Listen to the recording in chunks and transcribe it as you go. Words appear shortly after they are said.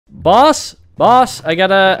Boss? Boss, I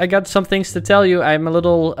got some things to tell you. I'm a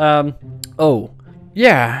little, oh.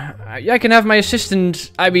 Yeah, I can have my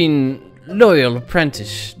assistant, loyal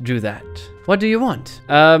apprentice do that. What do you want?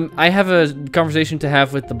 I have a conversation to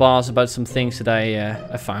have with the boss about some things that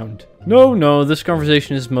I found. No, this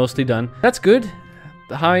conversation is mostly done. That's good.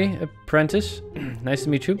 Hi, apprentice. Nice to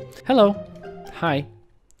meet you. Hello. Hi.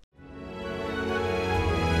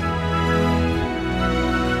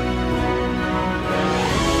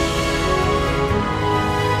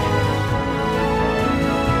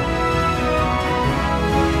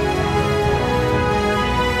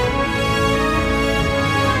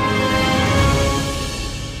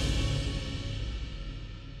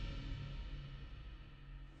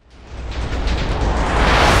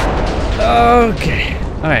 Okay,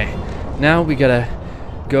 alright, now we gotta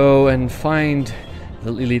go and find the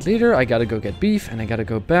elite leader. I gotta go get beef, and I gotta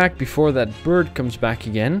go back before that bird comes back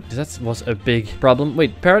again. That was a big problem.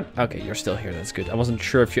 Wait, parrot? Okay, you're still here, that's good. I wasn't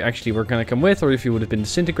sure if you actually were gonna come with, or if you would have been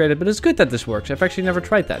disintegrated, but it's good that this works. I've actually never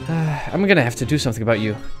tried that. I'm gonna have to do something about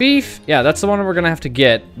you. Beef? Yeah, that's the one we're gonna have to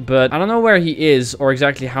get, but I don't know where he is, or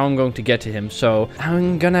exactly how I'm going to get to him, so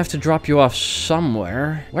I'm gonna have to drop you off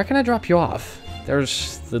somewhere. Where can I drop you off?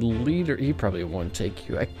 There's the leader. He probably won't take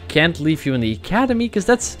you. I can't leave you in the academy because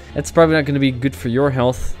that's probably not going to be good for your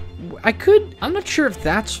health. I could. I'm not sure if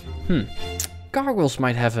that's. Gargoyles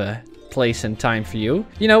might have a place and time for you.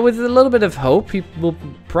 You know, with a little bit of hope, he will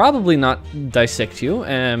probably not dissect you.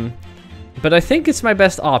 But I think it's my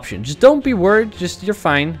best option. Just don't be worried. Just, you're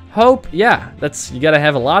fine. Hope, yeah. You gotta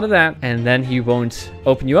have a lot of that. And then he won't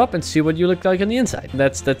open you up and see what you look like on the inside.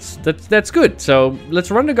 That's good. So let's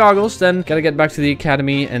run the goggles. Then gotta get back to the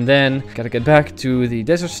academy. And then gotta get back to the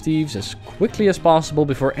Desert Thieves as quickly as possible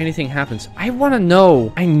before anything happens. I wanna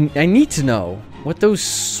know. I need to know what those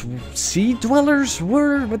sea dwellers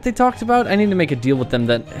were, what they talked about. I need to make a deal with them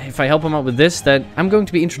that if I help them out with this, that I'm going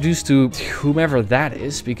to be introduced to whomever that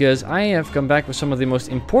is, because I have come back with some of the most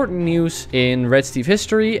important news in Red Steve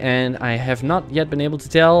history, and I have not yet been able to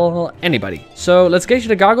tell anybody. So let's get you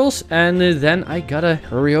the goggles, and then I gotta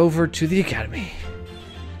hurry over to the academy.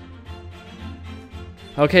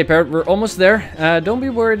 Okay, Parrot, we're almost there. Don't be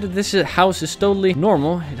worried that this house is totally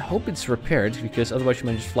normal. I hope it's repaired, because otherwise you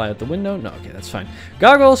might just fly out the window. No, okay, that's fine.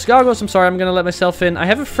 Goggles, I'm sorry, I'm gonna let myself in. I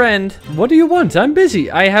have a friend. What do you want? I'm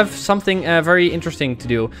busy. I have something very interesting to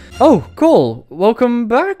do. Oh, Colle, welcome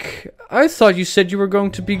back. I thought you said you were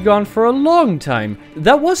going to be gone for a long time.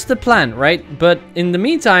 That was the plan, right? But in the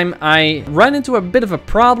meantime, I ran into a bit of a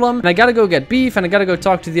problem, and I gotta go get beef, and I gotta go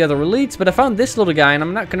talk to the other elites, but I found this little guy, and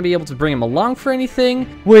I'm not gonna be able to bring him along for anything.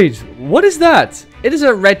 Wait, what is that? It is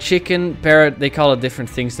a red chicken, parrot. They call it different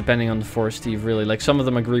things depending on the forest, Steve, really. Like, some of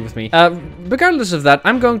them agree with me. Regardless of that,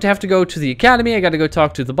 I'm going to have to go to the academy. I gotta go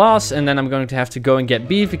talk to the boss, and then I'm going to have to go and get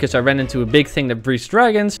beef because I ran into a big thing that breeds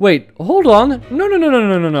dragons. Wait, hold on.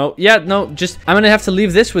 No. Yeah, no, just, I'm gonna have to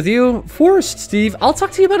leave this with you. Forest, Steve. I'll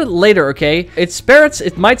talk to you about it later, okay? It's parrots.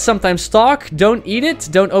 It might sometimes talk. Don't eat it.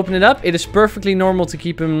 Don't open it up. It is perfectly normal to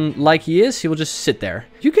keep him like he is. He will just sit there.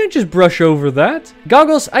 You can't just brush over that.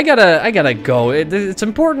 Goggles, I gotta go. It's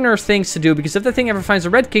importanter things to do, because if the thing ever finds the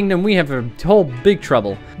Red Kingdom, we have a whole big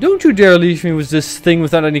trouble. Don't you dare leave me with this thing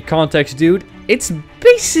without any context, dude. It's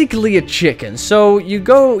basically a chicken. So you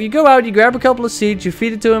go out, you grab a couple of seeds, you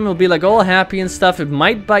feed it to him, it'll be like all happy and stuff. It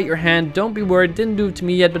might bite your hand. Don't be worried. Didn't do it to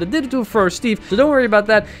me yet, but it did do it for Steve. So don't worry about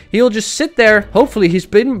that. He'll just sit there. Hopefully he's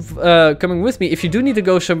been coming with me. If you do need to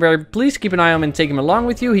go somewhere, please keep an eye on him and take him along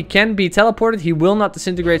with you. He can be teleported. He will not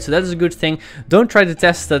disintegrate, so that is a good thing. Don't try to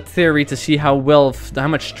test that theory to see how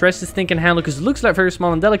much stress this thing can handle, because it looks like very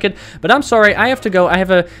small and delicate. But I'm sorry, I have to go. I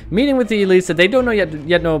have a meeting with the elites that they don't know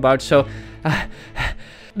yet know about, so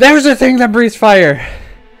there's a thing that breathes fire.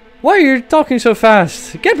 Why are you talking so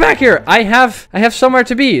fast? Get back here! I have somewhere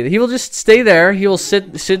to be. He will just stay there. He will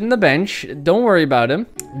sit in the bench. Don't worry about him.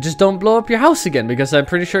 Just don't blow up your house again, because I'm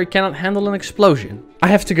pretty sure he cannot handle an explosion. I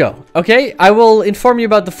have to go. Okay, I will inform you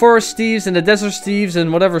about the forest thieves and the desert thieves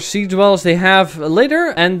and whatever sea dwellers they have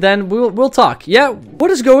later, and then we'll talk. Yeah,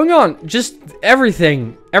 what is going on? Just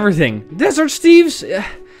everything. Desert thieves.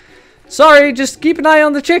 Sorry, just keep an eye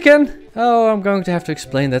on the chicken. Oh, I'm going to have to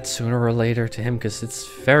explain that sooner or later to him, because it's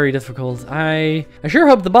very difficult. I sure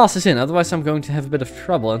hope the boss is in, otherwise I'm going to have a bit of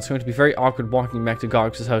trouble, and it's going to be very awkward walking back to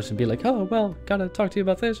Goggles' house and be like, oh, well, gotta talk to you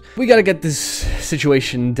about this. We gotta get this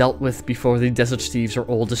situation dealt with before the Desert Thieves are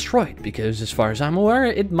all destroyed, because as far as I'm aware,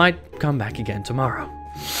 it might come back again tomorrow.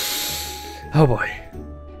 Oh boy.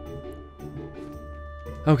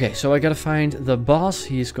 Okay, so I gotta find the boss.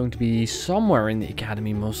 He is going to be somewhere in the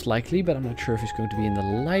academy most likely, but I'm not sure if he's going to be in the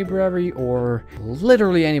library or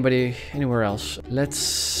literally anywhere else.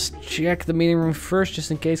 Let's check the meeting room first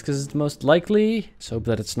just in case, because it's most likely. Let's hope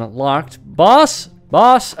that it's not locked. Boss,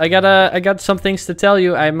 I got some things to tell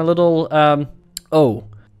you. I'm a little oh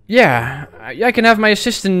yeah, I can have my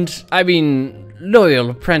assistant, I mean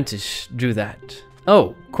loyal apprentice, do that.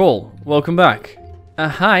 Oh, cool. Welcome back.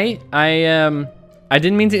 Hi. I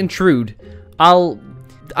didn't mean to intrude.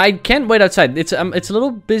 I can't wait outside. It's a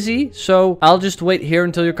little busy, so I'll just wait here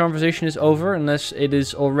until your conversation is over, unless it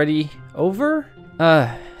is already over.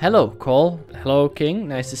 Hello, Colle. Hello, King.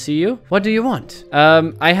 Nice to see you. What do you want?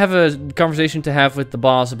 I have a conversation to have with the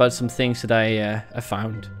boss about some things that I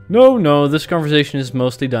found. No, this conversation is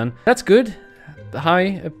mostly done. That's good.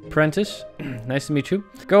 Hi, apprentice. Nice to meet you.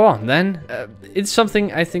 Go on, then. It's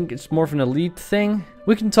something, I think it's more of an elite thing.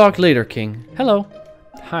 We can talk later, King. Hello.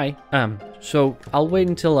 Hi. So I'll wait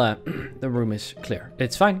until the room is clear.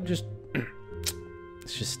 It's fine.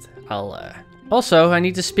 I'll also, I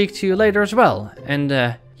need to speak to you later as well. And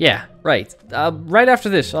yeah, right. Right after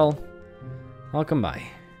this, I'll come by.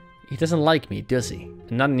 He doesn't like me, does he?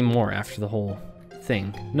 Not anymore after the whole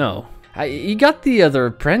thing. No. You got the other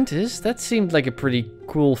apprentice. That seemed like a pretty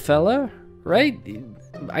cool fella, right?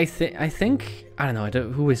 I think. I don't know.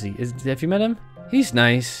 Who is he? Have you met him? He's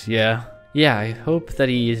nice. Yeah. Yeah. I hope that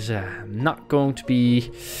he is not going to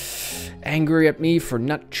be angry at me for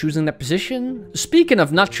not choosing that position. Speaking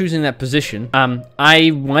of not choosing that position,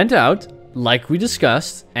 I went out, like we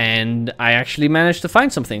discussed, and I actually managed to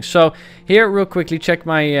find something. So here, real quickly, check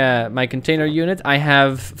my my container unit. I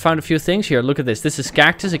have found a few things here. Look at this. This is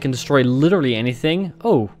cactus. It can destroy literally anything.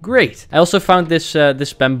 Oh, great. I also found this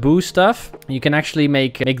this bamboo stuff. You can actually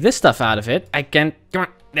make this stuff out of it. I can. Come on.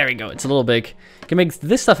 There we go. It's a little big. You can make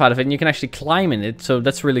this stuff out of it, and you can actually climb in it, so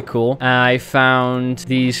that's really cool. I found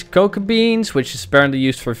these cocoa beans, which is apparently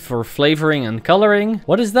used for flavoring and coloring.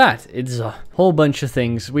 What is that? It's a whole bunch of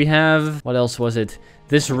things. We have... What else was it?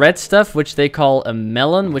 This red stuff, which they call a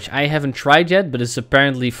melon, which I haven't tried yet, but it's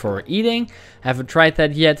apparently for eating. I haven't tried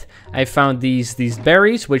that yet. I found these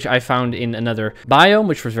berries, which I found in another biome,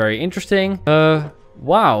 which was very interesting.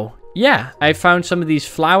 Wow. Yeah, I found some of these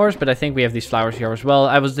flowers, but I think we have these flowers here as well.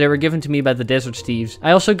 They were given to me by the Desert Steves.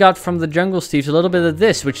 I also got from the Jungle Steves a little bit of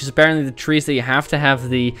this, which is apparently the trees that you have to have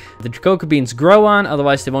the cocoa beans grow on,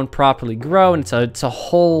 otherwise they won't properly grow, and it's a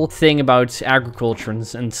whole thing about agriculture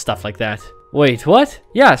and stuff like that. Wait, what?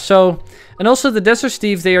 Yeah, so... And also the Desert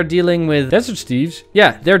Steves, they are dealing with... Desert Steves?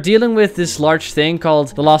 Yeah, they're dealing with this large thing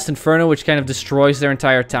called the Last Inferno, which kind of destroys their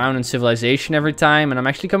entire town and civilization every time. And I'm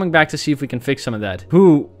actually coming back to see if we can fix some of that.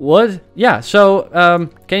 Who? What? Yeah, so,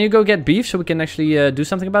 can you go get beef so we can actually do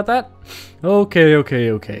something about that?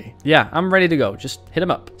 Okay. Yeah, I'm ready to go. Just hit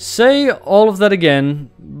him up. Say all of that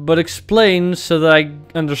again, but explain so that I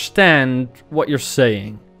understand what you're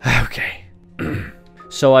saying. Okay.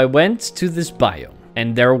 So I went to this biome,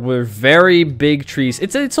 and there were very big trees.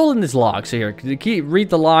 It's all in this log, so here, read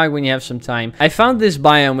the log when you have some time. I found this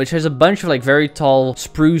biome, which has a bunch of, like, very tall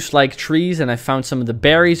spruce-like trees, and I found some of the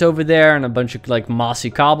berries over there, and a bunch of, like, mossy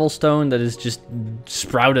cobblestone that is just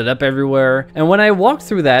sprouted up everywhere. And when I walked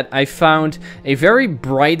through that, I found a very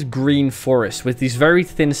bright green forest with these very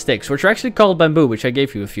thin sticks, which are actually called bamboo, which I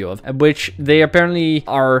gave you a few of, which they apparently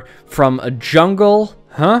are from a jungle.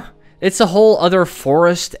 Huh? It's a whole other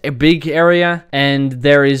forest, a big area, and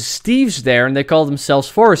there is Steves there, and they call themselves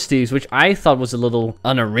Forest Steves, which I thought was a little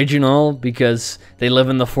unoriginal, because they live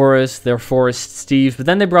in the forest, they're Forest Steves, but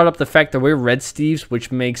then they brought up the fact that we're Red Steves,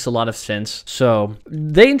 which makes a lot of sense. So,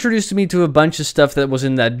 they introduced me to a bunch of stuff that was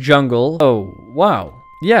in that jungle. Oh, wow.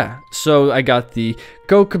 Yeah, so I got the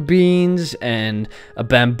cocoa beans and a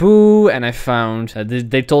bamboo, and I found,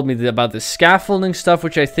 they told me about the scaffolding stuff,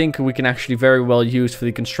 which I think we can actually very well use for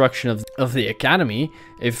the construction of the academy,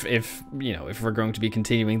 if you know, if we're going to be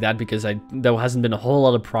continuing that, because there hasn't been a whole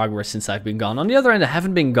lot of progress since I've been gone. On the other hand, I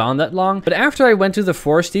haven't been gone that long, but after I went to the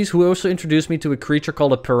Foresties, who also introduced me to a creature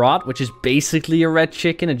called a parrot, which is basically a red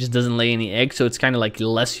chicken. It just doesn't lay any eggs, so it's kind of like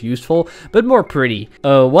less useful, but more pretty.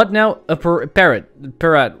 What now? A parrot.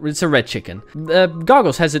 It's a red chicken.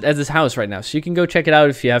 Goggles has it at his house right now, so you can go check it out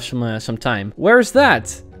if you have some time. Where's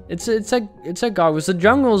that? It's at Goggles. The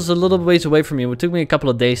jungle's a little ways away from me. It took me a couple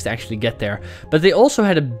of days to actually get there. But they also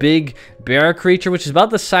had a big bear creature, which is about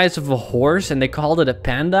the size of a horse, and they called it a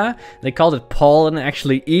panda. They called it Paul, and it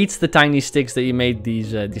actually eats the tiny sticks that you made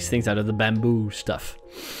these things out of, the bamboo stuff.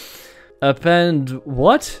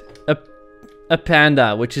 What? a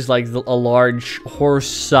panda, which is like a large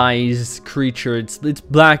horse-sized creature. It's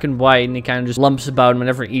black and white, and it kind of just lumps about, and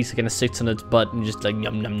whenever it eats, it kind of sits on its butt and just like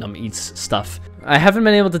yum num num eats stuff. I haven't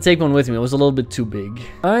been able to take one with me. It was a little bit too big.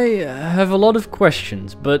 I have a lot of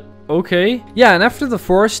questions, but okay. Yeah, and after the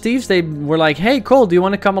forest thieves, they were like, hey, Colle, do you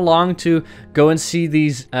want to come along to go and see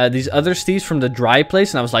these other thieves from the dry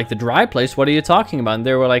place? And I was like, the dry place? What are you talking about? And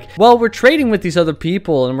they were like, well, we're trading with these other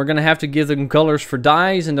people, and we're going to have to give them colors for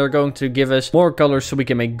dyes, and they're going to give us more colors so we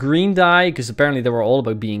can make green dye, because apparently they were all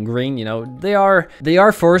about being green, you know. They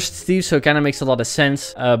are forest thieves, so it kind of makes a lot of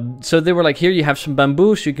sense. So they were like, here, you have some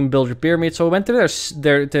bamboo, so you can build your pyramid. So I went to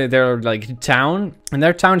their like town, and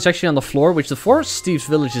their town is actually on the floor, which the forest thieves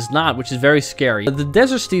village is not, which is very scary. The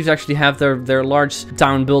desert thieves actually have their large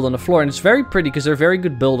town built on the floor, and it's very pretty because they're very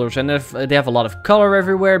good builders, and they have a lot of color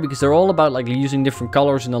everywhere because they're all about like using different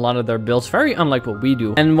colors in a lot of their builds, very unlike what we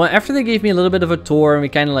do. And after they gave me a little bit of a tour and we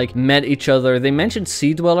kind of like met each other, they mentioned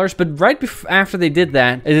sea dwellers, but right after they did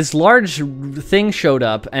that, this large thing showed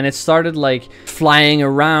up, and it started like flying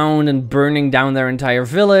around and burning down their entire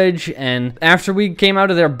village. And after we came out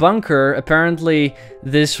of their bunker, apparently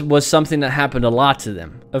this was something that happened a lot to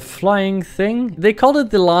them. A flying thing? They called it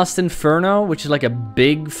the Last Inferno, which is like a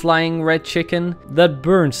big flying red chicken that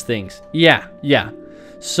burns things. Yeah.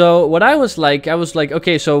 So what I was like,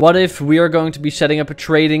 okay, so what if we are going to be setting up a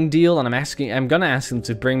trading deal? And I'm gonna ask them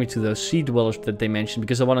to bring me to those sea dwellers that they mentioned,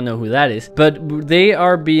 because I want to know who that is. But they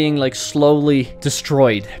are being like slowly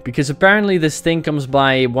destroyed, because apparently this thing comes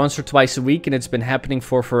by once or twice a week, and it's been happening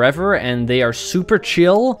for forever, and they are super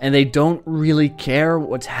chill, and they don't really care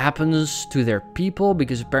what happens to their people,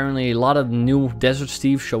 because apparently a lot of new desert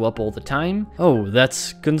thieves show up all the time. Oh,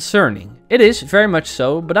 that's concerning. It is, very much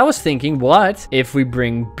so, but I was thinking, what if we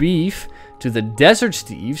bring Beef to the desert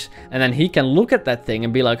thieves, and then he can look at that thing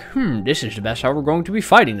and be like, this is the best how we're going to be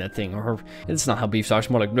fighting that thing. Or it's not how Beef talks,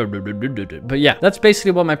 more like, but yeah, that's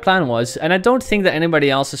basically what my plan was. And I don't think that anybody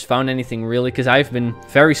else has found anything really, because I've been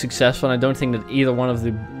very successful, and I don't think that either one of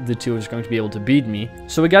the two is going to be able to beat me.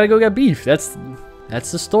 So we gotta go get Beef. That's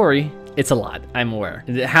the story. It's a lot, I'm aware.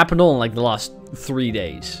 It happened all in like the last 3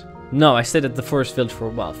 days. No, I stayed at the first village for,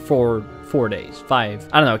 well, 4 days, 5.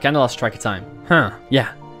 I don't know, I kind of lost track of time.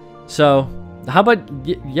 Yeah. So, how about,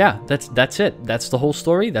 yeah, that's it. That's the whole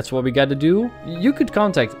story. That's what we got to do. You could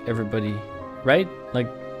contact everybody, right? Like,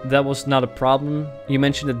 that was not a problem. You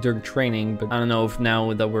mentioned it during training, but I don't know if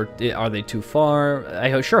now that are they too far?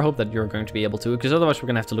 I sure hope that you're going to be able to, because otherwise we're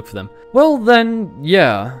going to have to look for them. Well, then,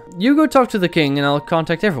 yeah. You go talk to the king, and I'll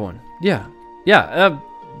contact everyone. Yeah,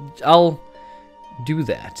 I'll do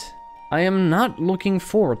that. I am not looking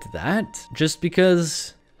forward to that, just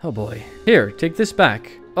because, oh boy. Here, take this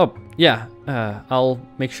back. Oh, yeah, I'll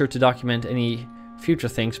make sure to document any future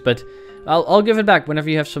things, but I'll give it back whenever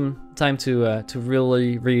you have some time to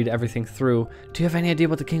really read everything through. Do you have any idea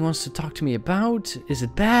what the king wants to talk to me about? Is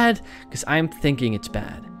it bad? Because I'm thinking it's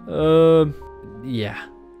bad. Yeah,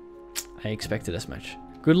 I expected as much.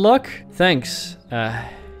 Good luck. Thanks.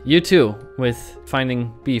 You too, with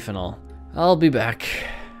finding Beef and all. I'll be back.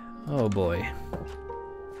 Oh boy.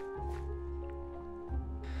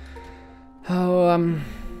 Oh, I'm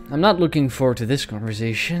not looking forward to this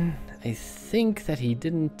conversation. I think that he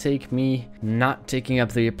didn't take me not taking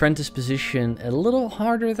up the apprentice position a little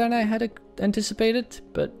harder than I had anticipated,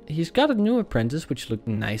 but he's got a new apprentice, which looked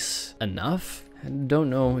nice enough. I don't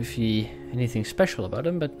know if anything special about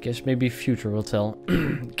him, but guess maybe future will tell.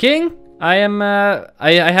 King, I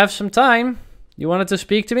have some time. You wanted to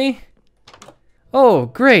speak to me? Oh,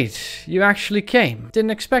 great. You actually came.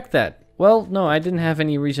 Didn't expect that. Well, no, I didn't have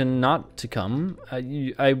any reason not to come.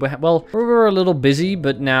 Well, we were a little busy,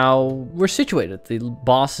 but now we're situated. The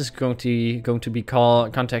boss is going to be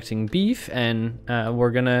contacting Beef, and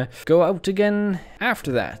we're gonna go out again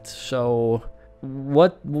after that. So,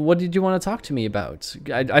 what did you want to talk to me about?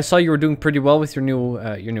 I saw you were doing pretty well with your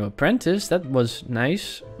new apprentice. That was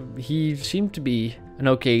nice. He seemed to be an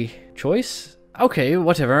okay choice. Okay,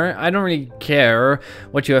 whatever. I don't really care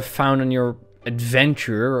what you have found on your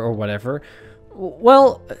adventure or whatever.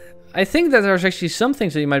 Well, I think that there's actually some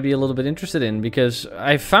things that you might be a little bit interested in, because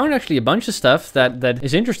I found actually a bunch of stuff that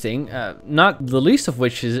is interesting. Not the least of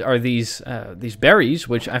which are these berries,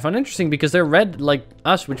 which I found interesting because they're red like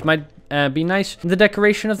us, which might be nice in the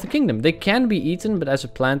decoration of the kingdom. They can be eaten, but as a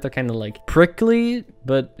plant, they're kind of like prickly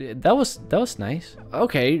But that was nice.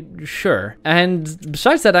 Okay, sure. And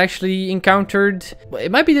besides that, I actually encountered...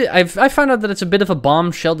 It might be... I found out that it's a bit of a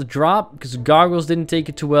bombshell to drop, because Goggles didn't take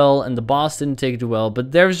it too well, and the boss didn't take it too well,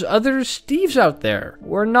 but there's other Steves out there.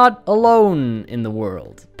 We're not alone in the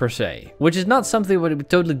world, per se. Which is not something that we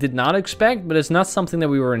totally did not expect, but it's not something that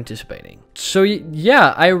we were anticipating. So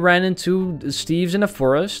yeah, I ran into Steves in a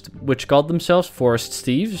forest, which called themselves Forest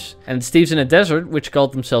Steves, and Steves in a desert, which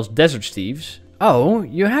called themselves Desert Steves. Oh,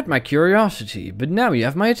 you had my curiosity, but now you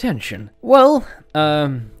have my attention. Well,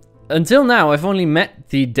 until now, I've only met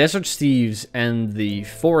the Desert Steves and the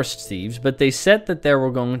Forest Steves, but they said that there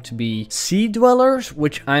were going to be Sea Dwellers,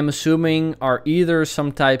 which I'm assuming are either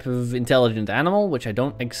some type of intelligent animal, which I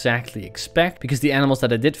don't exactly expect, because the animals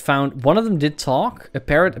that I did found, one of them did talk. A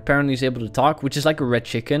parrot apparently is able to talk, which is like a red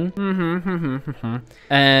chicken.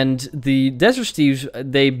 And the Desert Steves,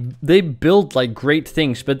 they build like great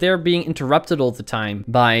things, but they're being interrupted all the time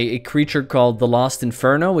by a creature called the Last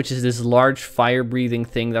Inferno, which is this large fire-breathing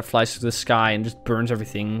thing that flies to the sky and just burns everything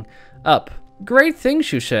up. Great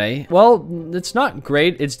things, you say? Well, it's not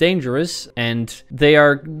great, it's dangerous, and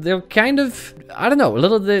they're kind of, I don't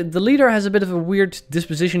know, the leader has a bit of a weird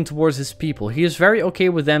disposition towards his people. He is very okay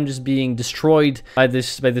with them just being destroyed by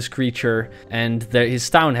this creature, and his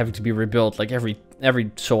town having to be rebuilt like every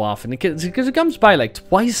so often, because it comes by like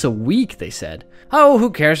twice a week, they said. Oh, who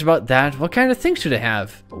cares about that? What kind of things do they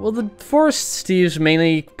have? Well, the Forest Steves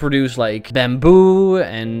mainly produce like bamboo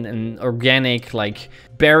and organic like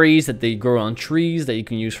berries that they grow on trees that you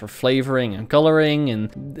can use for flavoring and coloring,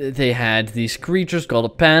 and they had these creatures called a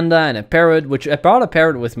panda and a parrot, which I brought a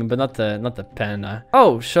parrot with me, but not the panda.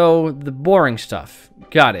 Oh, so the boring stuff.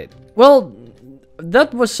 Got it. Well,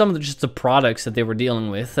 that was some of just the products that they were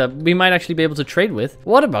dealing with that we might actually be able to trade with.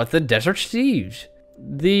 What about the Desert Steves?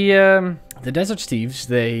 The Desert Steves,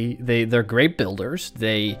 they're great builders.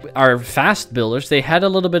 They are fast builders. They had a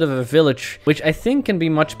little bit of a village, which I think can be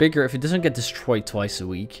much bigger if it doesn't get destroyed twice a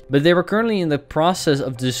week. But they were currently in the process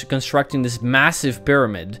of constructing this massive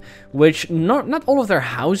pyramid, which not all of their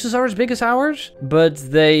houses are as big as ours, but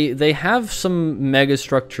they have some mega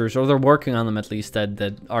structures, or they're working on them at least,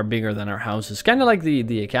 that are bigger than our houses. Kind of like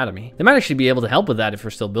the academy. They might actually be able to help with that if we're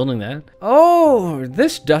still building that. Oh,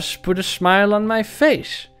 this does put a smile on my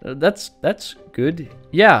face. That's good.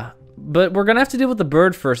 Yeah, but we're gonna have to deal with the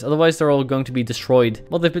bird first, otherwise they're all going to be destroyed.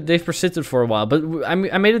 Well, they've persisted for a while, but I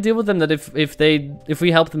made a deal with them that if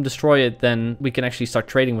we help them destroy it, then we can actually start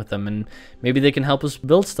trading with them, and maybe they can help us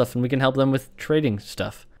build stuff, and we can help them with trading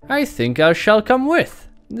stuff. I think I shall come with.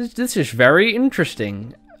 This is very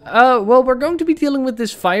interesting. Well, we're going to be dealing with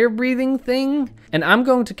this fire-breathing thing, and I'm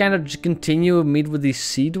going to kind of just continue to meet with these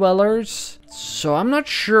Sea Dwellers. So I'm not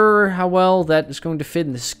sure how well that is going to fit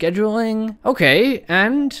in the scheduling. Okay,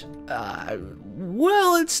 and,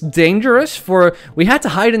 well, it's dangerous we had to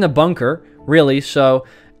hide in a bunker, really, so,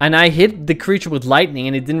 and I hit the creature with lightning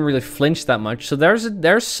and it didn't really flinch that much, so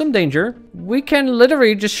there's some danger. We can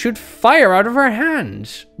literally just shoot fire out of our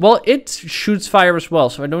hands. Well, it shoots fire as well,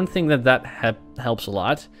 so I don't think that helps a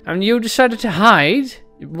lot. And you decided to hide?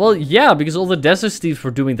 Well, yeah, because all the Desert Steves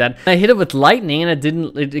were doing that. I hit it with lightning and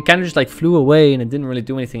it kind of just like flew away and it didn't really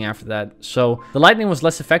do anything after that. So the lightning was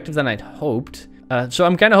less effective than I'd hoped. So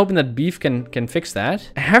I'm kind of hoping that Beef can fix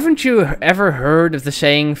that. Haven't you ever heard of the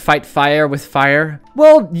saying, fight fire with fire?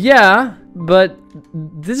 Well, yeah, but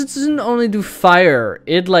this doesn't only do fire.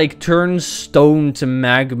 It like turns stone to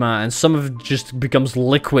magma, and some of it just becomes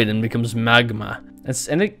liquid and becomes magma.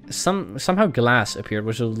 Somehow glass appeared,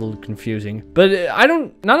 which was a little confusing. But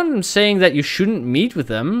none of them saying that you shouldn't meet with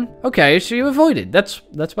them. Okay, so you avoided. That's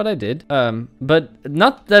what I did. But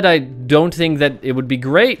not that I don't think that it would be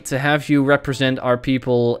great to have you represent our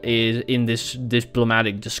people in this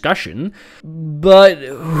diplomatic discussion. But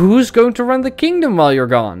who's going to run the kingdom while you're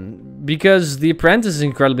gone? Because the apprentice is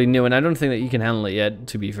incredibly new, and I don't think that you can handle it yet,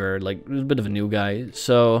 to be fair. Like, a bit of a new guy.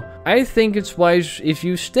 So I think it's wise if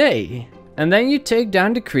you stay. And then you take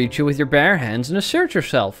down the creature with your bare hands and assert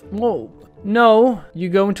yourself. Whoa. No, you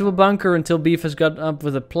go into a bunker until Beef has got up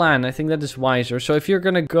with a plan. I think that is wiser. So if you're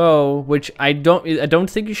gonna go, which I don't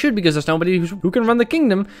think you should, because there's nobody who can run the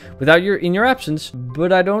kingdom without in your absence.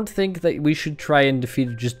 But I don't think that we should try and defeat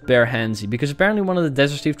it just bare handsy, because apparently one of the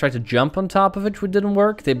Desert Steves tried to jump on top of it, which didn't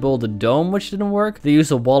work. They built a dome, which didn't work. They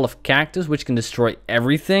used a wall of cactus, which can destroy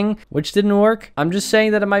everything, which didn't work. I'm just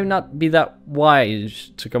saying that it might not be that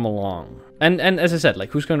wise to come along. And as I said, like,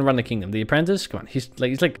 who's going to run the kingdom? The apprentice? Come on, he's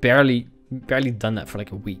like barely done that for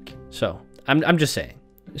like a week. So I'm just saying.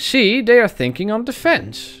 See, they are thinking on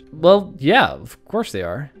defense. Well, yeah, of course they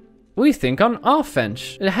are. we think on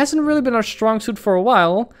offense. It hasn't really been our strong suit for a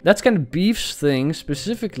while. That's kind of Beef's thing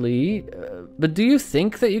specifically. But do you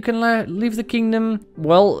think that you can leave the kingdom,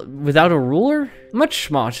 well, without a ruler? Much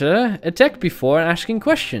smarter. Attack before asking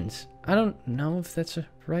questions. I don't know if that's a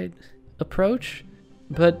right approach.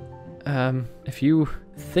 But if you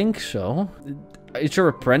think so, is your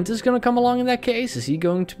apprentice going to come along in that case? Is he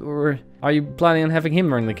going to, or are you planning on having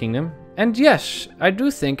him run the kingdom? And yes, I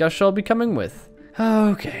do think I shall be coming with.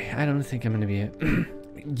 Okay, I don't think I'm gonna be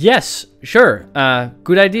Yes, sure.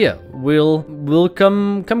 Good idea. We'll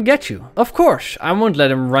come get you. Of course, I won't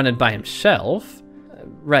let him run it by himself.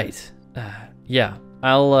 Right. Yeah.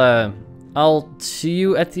 I'll see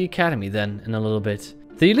you at the academy then in a little bit.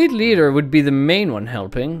 The elite leader would be the main one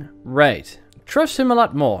helping. Right. Trust him a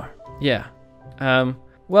lot more. Yeah.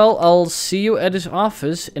 Well, I'll see you at his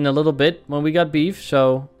office in a little bit when we got beef,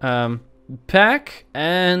 so, pack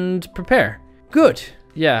and prepare. Good.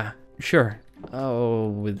 Yeah, sure.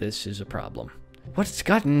 Oh, this is a problem. What's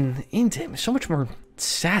gotten into him is so much more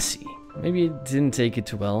sassy. Maybe it didn't take it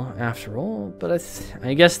too well after all, but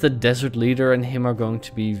I guess the desert leader and him are going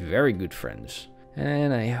to be very good friends.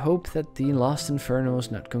 And I hope that the Last Inferno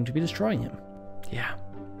is not going to be destroying him. Yeah.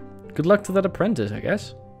 Good luck to that apprentice, I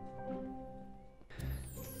guess.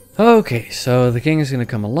 Okay, so the king is going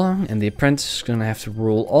to come along, and the apprentice is going to have to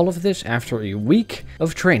rule all of this after a week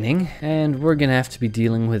of training, and we're going to have to be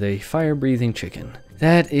dealing with a fire-breathing chicken.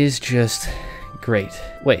 That is just great.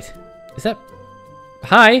 Wait, is that...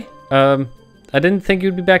 Hi, I didn't think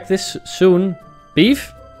you'd be back this soon.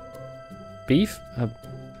 Beef? Beef?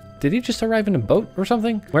 Did he just arrive in a boat or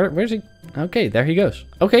something? Where's he? Okay, there he goes.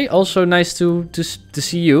 Okay, also nice to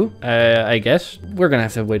see you, I guess. We're gonna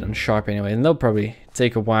have to wait on Sharp anyway, and they'll probably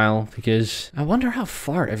take a while, because I wonder how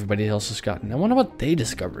far everybody else has gotten. I wonder what they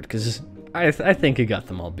discovered, because I think it got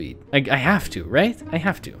them all beat. I have to, right? I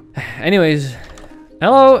have to. Anyways,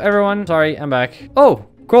 hello everyone. Sorry, I'm back. Oh,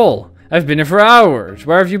 Colle. I've been here for hours.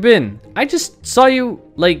 Where have you been? I just saw you,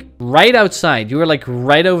 like, right outside. You were, like,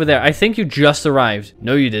 right over there. I think you just arrived.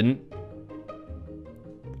 No, you didn't.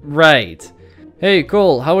 Right. Hey,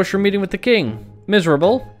 Colle, how was your meeting with the king?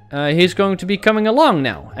 Miserable. He's going to be coming along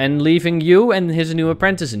now and leaving you and his new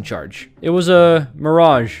apprentice in charge. It was a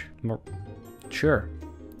mirage. Sure.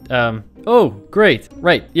 Oh, great.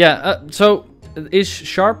 Right, yeah, so is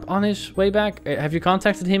Sharp on his way back? Have you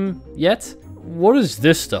contacted him yet? What is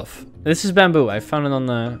this stuff? This is bamboo. I found it on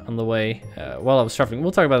the way while I was traveling.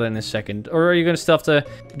 We'll talk about that in a second. Or are you gonna still have to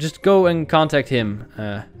just go and contact him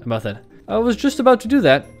about that? I was just about to do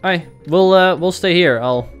that. We'll stay here.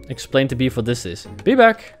 I'll explain to Beef what this is. Be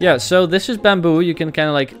back. Yeah, so this is bamboo. You can kind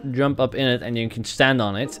of like jump up in it and you can stand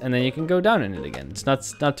on it and then you can go down in it again. It's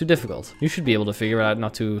not too difficult. You should be able to figure it out.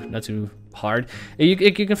 Not too hard. You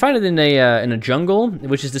can find it in a jungle,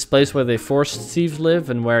 which is this place where the forest thieves live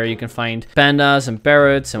and where you can find pandas and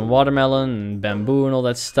parrots and watermelon and bamboo and all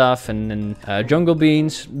that stuff and jungle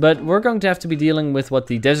beans. But we're going to have to be dealing with what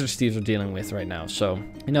the desert thieves are dealing with right now. So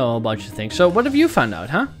you know a bunch of things. So what have you found out,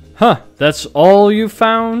 huh? Huh, that's all you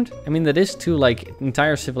found? I mean, that is two, like,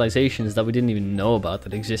 entire civilizations that we didn't even know about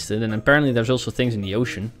that existed, and apparently there's also things in the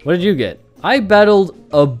ocean. What did you get? I battled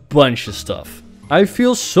a bunch of stuff. I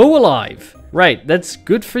feel so alive. Right, that's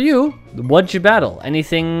good for you. What'd you battle?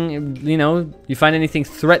 Anything, you know, you find anything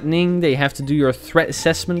threatening that you have to do your threat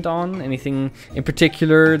assessment on? Anything in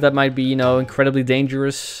particular that might be, you know, incredibly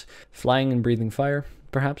dangerous? Flying and breathing fire,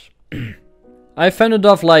 perhaps? I fended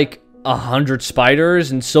off, like, 100 spiders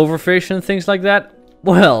and silverfish and things like that.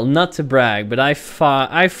 Well, not to brag, but I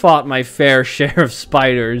fought my fair share of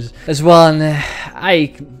spiders as well, and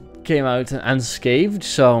I came out unscathed.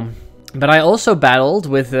 So, but I also battled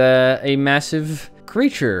with a massive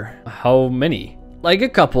creature. How many? Like a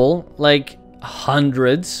couple, like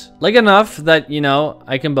hundreds, like enough that, you know,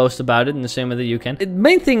 I can boast about it in the same way that you can. The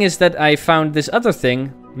main thing is that I found this other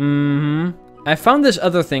thing. I found this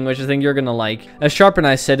other thing, which I think you're gonna like. As Sharp and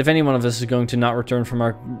I said, if any one of us is going to not return from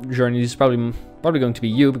our journey, it's probably going to be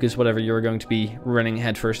you, because whatever you're going to be running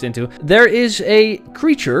headfirst into. There is a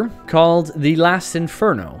creature called the Last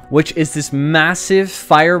Inferno, which is this massive,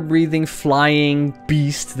 fire-breathing, flying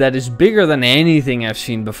beast that is bigger than anything I've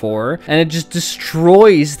seen before, and it just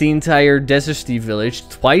destroys the entire Desert Steve village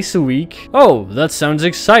twice a week. Oh, that sounds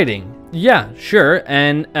exciting. Yeah, sure,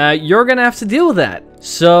 and you're gonna have to deal with that.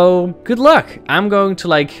 So, good luck. I'm going to,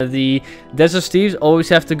 like, the Desert Thieves always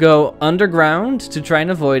have to go underground to try and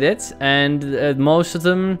avoid it, and most of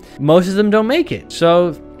them don't make it.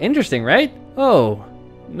 So, interesting, right? Oh,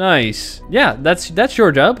 nice. Yeah, that's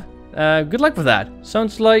your job. Good luck with that.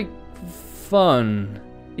 Sounds like fun.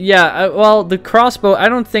 Yeah, well, the crossbow, I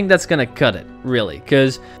don't think that's gonna cut it, really.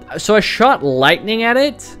 Because, so I shot lightning at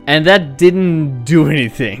it, and that didn't do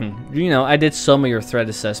anything. You know, I did some of your threat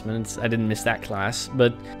assessments. I didn't miss that class.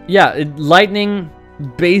 But, yeah, lightning,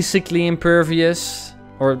 basically impervious.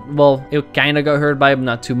 Or, well, it kind of got hurt by it, but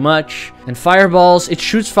not too much. And fireballs, it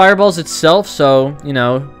shoots fireballs itself, so, you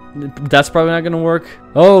know, that's probably not gonna work.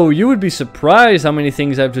 Oh, you would be surprised how many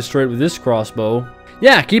things I've destroyed with this crossbow.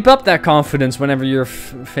 Yeah, keep up that confidence whenever you're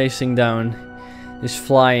facing down this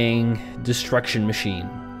flying destruction machine.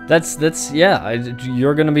 Yeah,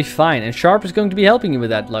 you're gonna be fine. And Sharp is going to be helping you with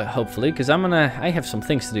that, like, hopefully, because I have some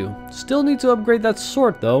things to do. Still need to upgrade that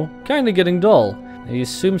sword, though. Kinda getting dull. I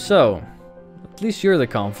assume so. At least you're the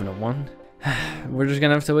confident one. We're just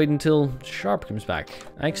gonna have to wait until Sharp comes back.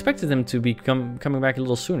 I expected him to be coming back a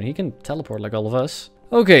little sooner. He can teleport like all of us.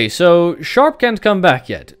 Okay, so Sharp can't come back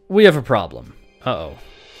yet. We have a problem. Uh-oh.